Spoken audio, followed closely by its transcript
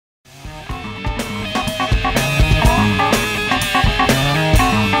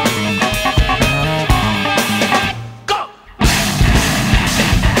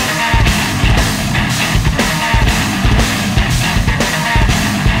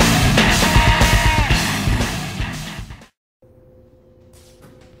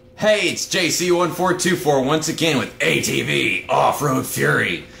Hey, it's JC1424 once again with ATV Offroad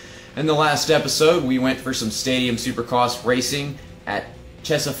Fury. In the last episode, we went for some stadium supercross racing at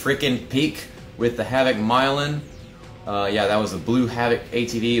Chesapeake Peak with the Havoc Milan. Yeah, that was the blue Havoc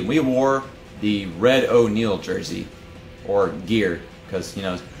ATV, and we wore the red O'Neill jersey, or gear, because, you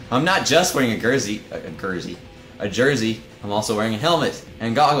know, I'm not just wearing a jersey, I'm also wearing a helmet,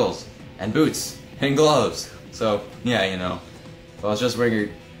 and goggles, and boots, and gloves. So, yeah, you know, if I was just wearing a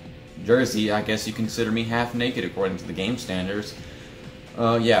jersey, I guess you consider me half naked according to the game standards.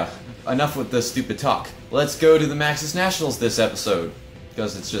 Yeah, enough with the stupid talk. Let's go to the Maxis Nationals this episode,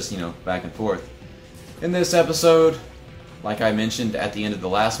 because it's just, you know, back and forth. In this episode, like I mentioned at the end of the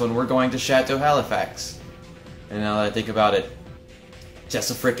last one, we're going to Chateau Halifax. And now that I think about it,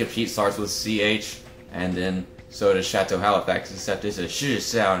 Chesapeake Peak starts with CH, and then so does Chateau Halifax, except it's a sh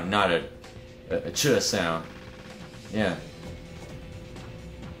sound, not a ch sound. Yeah.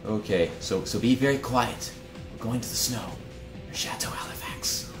 Okay, so be very quiet. We're going to the snow. Chateau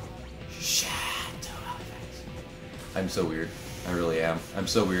Halifax. Chateau Halifax. I'm so weird. I really am. I'm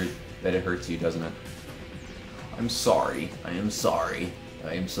so weird that it hurts you, doesn't it? I'm sorry. I am sorry.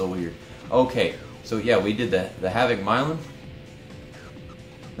 I am so weird. Okay, so yeah, we did the Havoc Milan.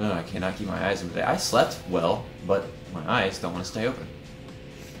 No, I cannot keep my eyes open today. I slept well, but my eyes don't want to stay open.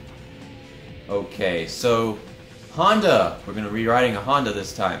 Okay, so Honda. We're going to be riding a Honda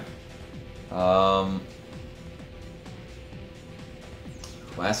this time. Last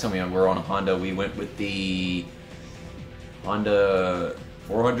time we were on a Honda, we went with the Honda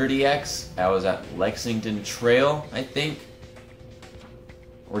 400EX. That was at Lexington Trail, I think.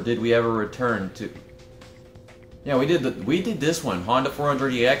 Or did we ever return to? Yeah, we did this one, Honda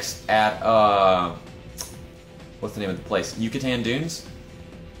 400EX at what's the name of the place? Yucatan Dunes.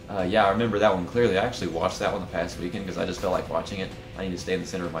 Yeah, I remember that one clearly. I actually watched that one the past weekend because I just felt like watching it. I need to stay in the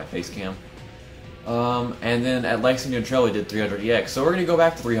center of my face cam. And then at Lexington Trail we did 300EX. So we're going to go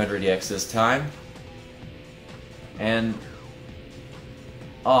back to 300EX this time. And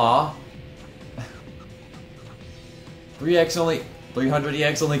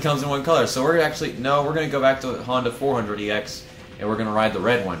 300EX only comes in one color. So we're actually, no, we're going to go back to Honda 400EX and we're going to ride the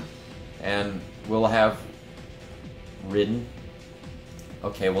red one. And we'll have ridden.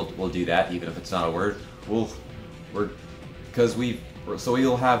 Okay, we'll do that even if it's not a word. We'll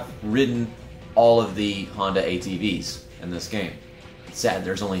have ridden all of the Honda ATVs in this game. It's sad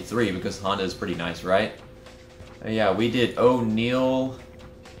there's only 3 because Honda is pretty nice, right? Yeah, we did O'Neill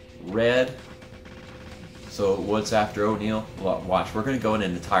red. So what's after O'Neill? Well, watch, we're gonna go in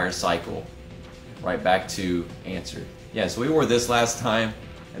an entire cycle right back to answer. Yeah, so we wore this last time,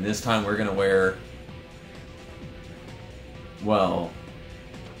 and this time we're gonna wear, well,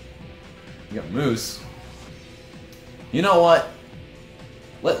 you got Moose. You know what?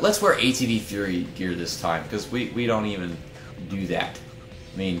 Let's wear ATV Fury gear this time, because we don't even do that.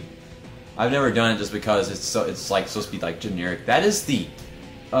 I mean, I've never done it just because it's like supposed to be like generic. That is the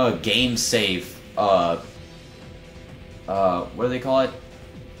game save what do they call it?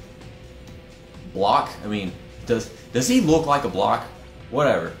 Block? I mean, does he look like a block?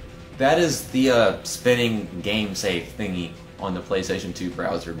 Whatever. That is the spinning game save thingy on the PlayStation 2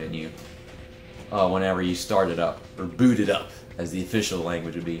 browser menu. Whenever you start it up, or boot it up, as the official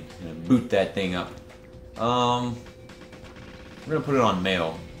language would be. You know, boot that thing up. We're gonna put it on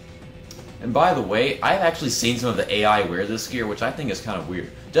male. And by the way, I've actually seen some of the AI wear this gear, which I think is kind of weird.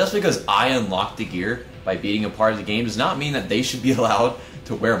 Just because I unlocked the gear by beating a part of the game does not mean that they should be allowed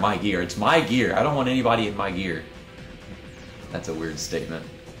to wear my gear. It's my gear. I don't want anybody in my gear. That's a weird statement.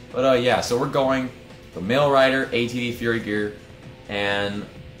 But yeah, so we're going the male rider, ATV Fury gear, and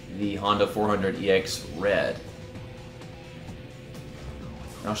the Honda 400EX red.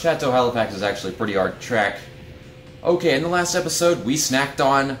 Now Chateau Halifax is actually a pretty hard track. Okay, in the last episode we snacked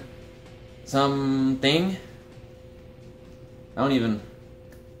on something. I don't even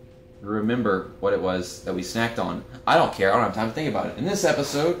remember what it was that we snacked on. I don't care, I don't have time to think about it. In this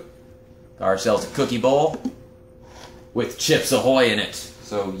episode, got ourselves a cookie bowl with Chips Ahoy in it.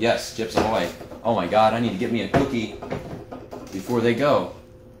 So yes, Chips Ahoy. Oh my god, I need to get me a cookie before they go.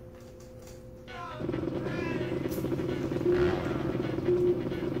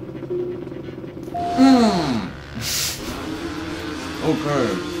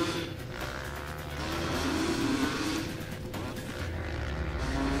 Okay.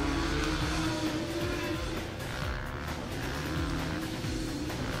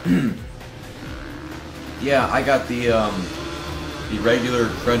 Yeah, I got the regular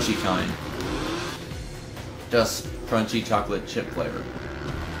crunchy kind. Just crunchy chocolate chip flavor.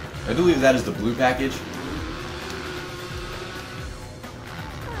 I believe that is the blue package.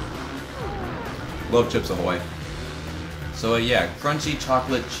 Love Chips Ahoy. So yeah, crunchy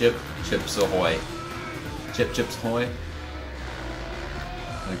chocolate Chips Ahoy. Chips Ahoy.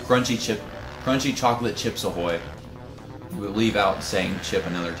 Crunchy chocolate Chips Ahoy. We'll leave out saying chip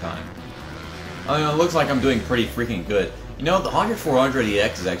another time. I mean, it looks like I'm doing pretty freaking good. You know, the Honda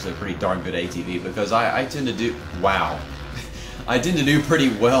 400EX is actually a pretty darn good ATV because I tend to do... Wow. I tend to do pretty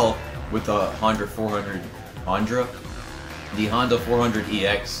well with the Honda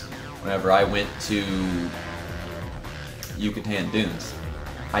 400EX whenever I went to Yucatan Dunes.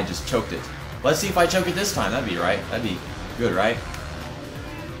 I just choked it. Let's see if I choke it this time. That'd be right. That'd be good, right?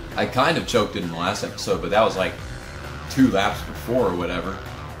 I kind of choked it in the last episode, but that was like 2 laps before or whatever,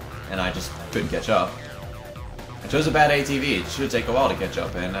 and I just couldn't catch up. I chose a bad ATV. It should take a while to catch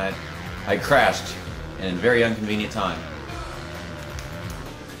up, and I crashed in a very inconvenient time.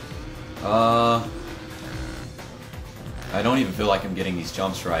 I don't even feel like I'm getting these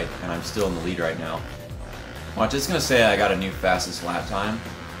jumps right, and I'm still in the lead right now. Watch, it's gonna say I got a new fastest lap time,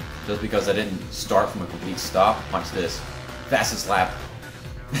 just because I didn't start from a complete stop. Watch this. Fastest lap.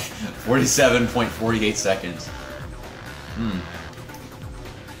 47.48 seconds.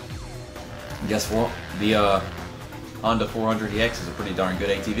 Guess what? The Honda 400EX is a pretty darn good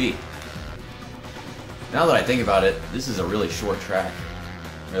ATV. Now that I think about it, this is a really short track.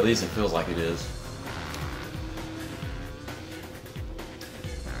 Or at least it feels like it is.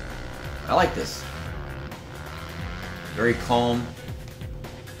 I like this. Very calm.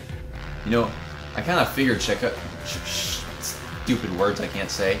 You know, I kind of figured stupid words I can't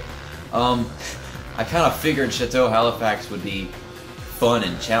say. I kind of figured Chateau Halifax would be fun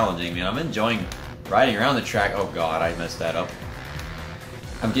and challenging. I mean, I'm enjoying riding around the track. Oh god, I messed that up.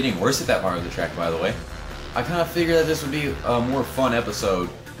 I'm getting worse at that part of the track, by the way. I kind of figured that this would be a more fun episode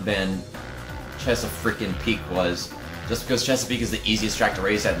than Chesapeake Peak was, just because Chesapeake is the easiest track to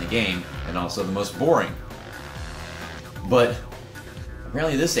race at in the game, and also the most boring. But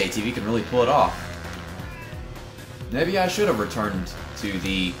apparently this ATV can really pull it off. Maybe I should have returned to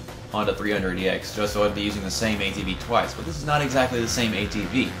the Honda 300EX just so I'd be using the same ATV twice, but this is not exactly the same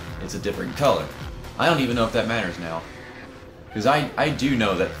ATV. It's a different color. I don't even know if that matters now. Because I do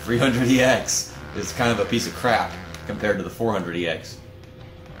know that 300EX is kind of a piece of crap compared to the 400EX.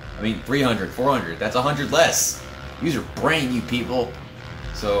 I mean, 300, 400, that's 100 less. Use your brain, you people.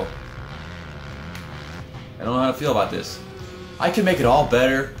 So, I don't know how to feel about this. I can make it all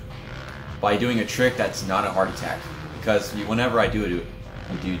better by doing a trick that's not a heart attack. Because whenever I do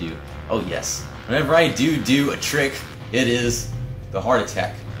oh yes. Whenever I do a trick, it is the heart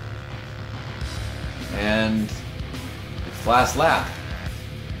attack. And it's last lap.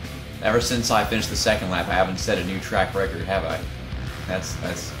 Ever since I finished the second lap, I haven't set a new track record, have I? That's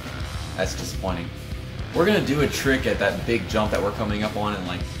disappointing. We're gonna do a trick at that big jump that we're coming up on in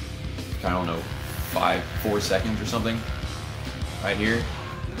like, I don't know, 4 seconds or something. Right here.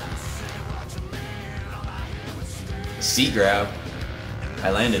 Seat grab. I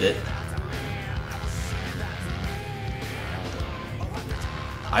landed it.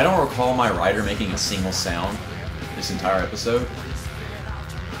 I don't recall my rider making a single sound this entire episode.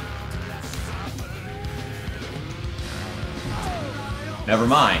 Never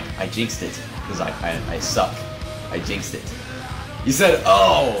mind, I jinxed it, because I suck. I jinxed it. You said,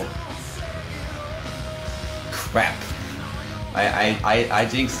 oh! Crap. I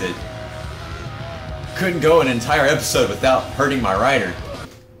jinxed it. Couldn't go an entire episode without hurting my rider.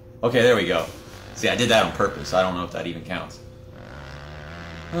 Okay, there we go. See, I did that on purpose. I don't know if that even counts.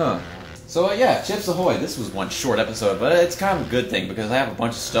 Huh. So yeah, Chips Ahoy. This was one short episode, but it's kind of a good thing because I have a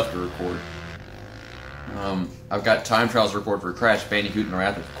bunch of stuff to record. I've got time trials to record for Crash Bandicoot and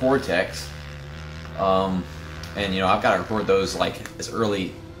Wrath of Cortex. And you know, I've got to record those like as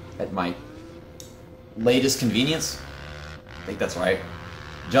early at my latest convenience. I think that's right.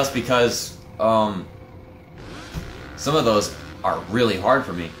 Just because some of those are really hard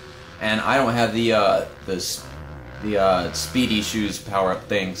for me, and I don't have the Speedy Shoes power-up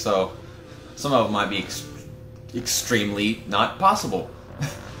thing, so some of them might be extremely not possible.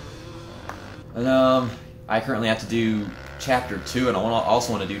 And I currently have to do Chapter 2, and I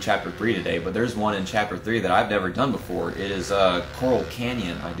also want to do Chapter 3 today, but there's one in Chapter 3 that I've never done before. It is Coral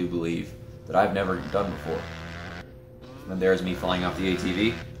Canyon, I do believe, that I've never done before. And there's me flying off the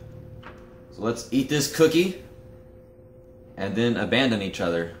ATV. So let's eat this cookie, and then abandon each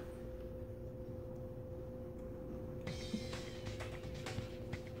other.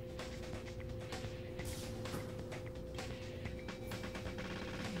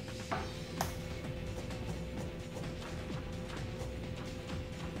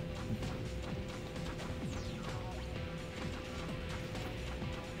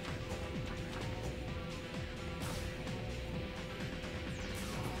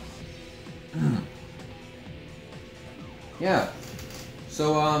 yeah.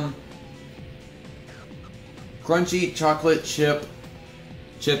 So, Crunchy Chocolate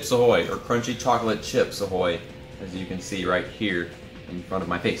Chips Ahoy, or Crunchy Chocolate Chips Ahoy, as you can see right here in front of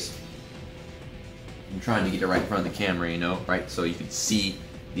my face. I'm trying to get it right in front of the camera, you know, right, so you can see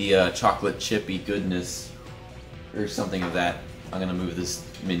the chocolate chippy goodness, or something of that. I'm gonna move this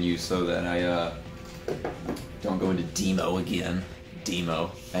menu so that I don't go into demo again.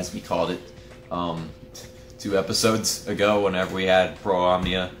 Demo, as we called it 2 episodes ago whenever we had Pro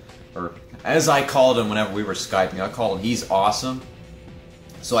Omnia, or as I called him whenever we were Skyping. I called him, he's awesome,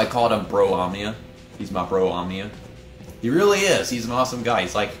 so I called him Bro Omnia. He's my Bro Omnia. He really is. He's an awesome guy.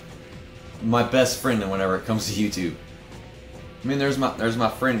 He's like my best friend whenever it comes to YouTube. I mean, there's my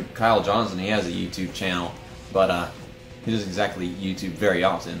friend Kyle Johnson. He has a YouTube channel, but he doesn't exactly YouTube very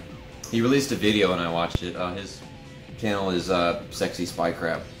often. He released a video and I watched it. His channel is Sexy Spy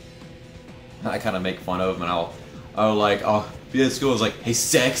Crab. I kind of make fun of him, and I'll be at school. It's like, hey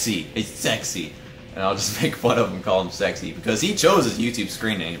sexy, and I'll just make fun of him and call him sexy because he chose his YouTube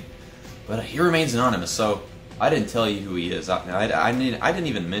screen name. But he remains anonymous, so I didn't tell you who he is. I didn't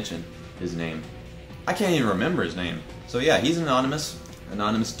even mention his name. I can't even remember his name. So yeah, he's anonymous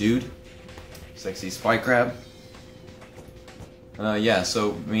dude, Sexy Spy Crab. Yeah,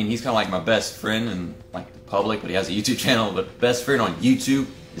 so I mean, he's kind of like my best friend in like the public, but he has a YouTube channel. But best friend on YouTube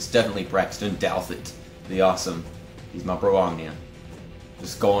is definitely Braxton Douthit, the awesome. He's my Bro Omnia.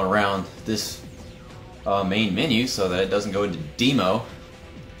 Just going around this main menu so that it doesn't go into demo,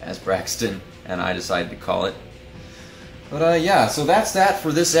 as Braxton and I decided to call it. But yeah, so that's that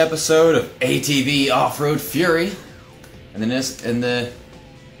for this episode of ATV Offroad Fury. And then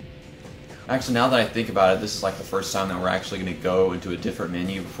actually, now that I think about it, this is like the first time that we're actually going to go into a different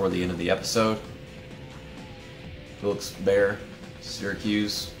menu before the end of the episode. Wilkes-Barre,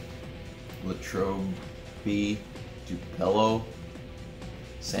 Syracuse, Latrobe, Tupelo,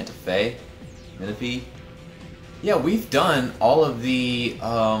 Santa Fe, Menifee. Yeah, we've done all of the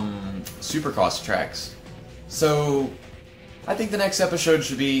Supercross tracks. So I think the next episode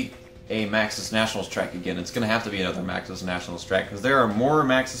should be a Maxxis Nationals track again. It's going to have to be another Maxxis Nationals track because there are more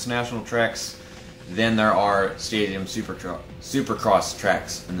Maxxis National tracks than there are Stadium Supercross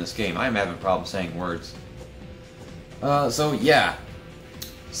tracks in this game. I'm having problems saying words. So yeah,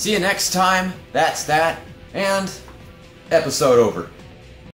 see you next time. That's that, and episode over.